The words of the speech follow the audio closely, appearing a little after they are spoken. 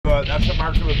a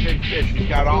mark of a big fish. He's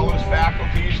got all his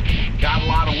faculties, got a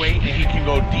lot of weight, and he can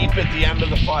go deep at the end of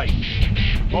the fight.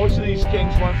 Most of these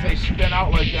kings, once they spin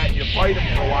out like that, you fight them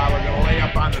for a while, are going to lay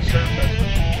up on the surface.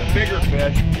 The bigger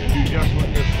fish do just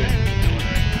what this fish is doing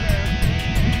right now.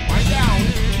 Wind down.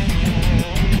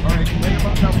 All right, bring him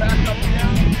up. Now back up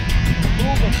again.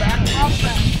 Move him, back him up,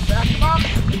 back him up.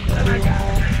 And I got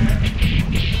it.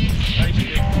 Nice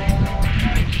big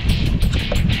fish.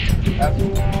 That's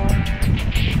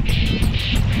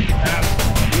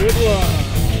good one.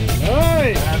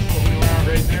 Nice. That's what we want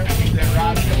right there. Keep that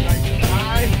rod tip nice and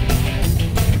high.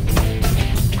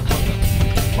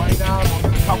 Find out.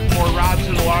 We'll get a couple more rods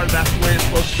in the water. That's the way it's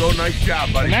supposed to go. Nice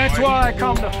job, buddy. And that's why I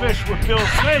come to fish with Bill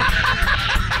Snake.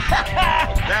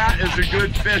 That is a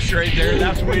good fish right there.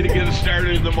 That's the way to get us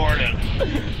started in the morning.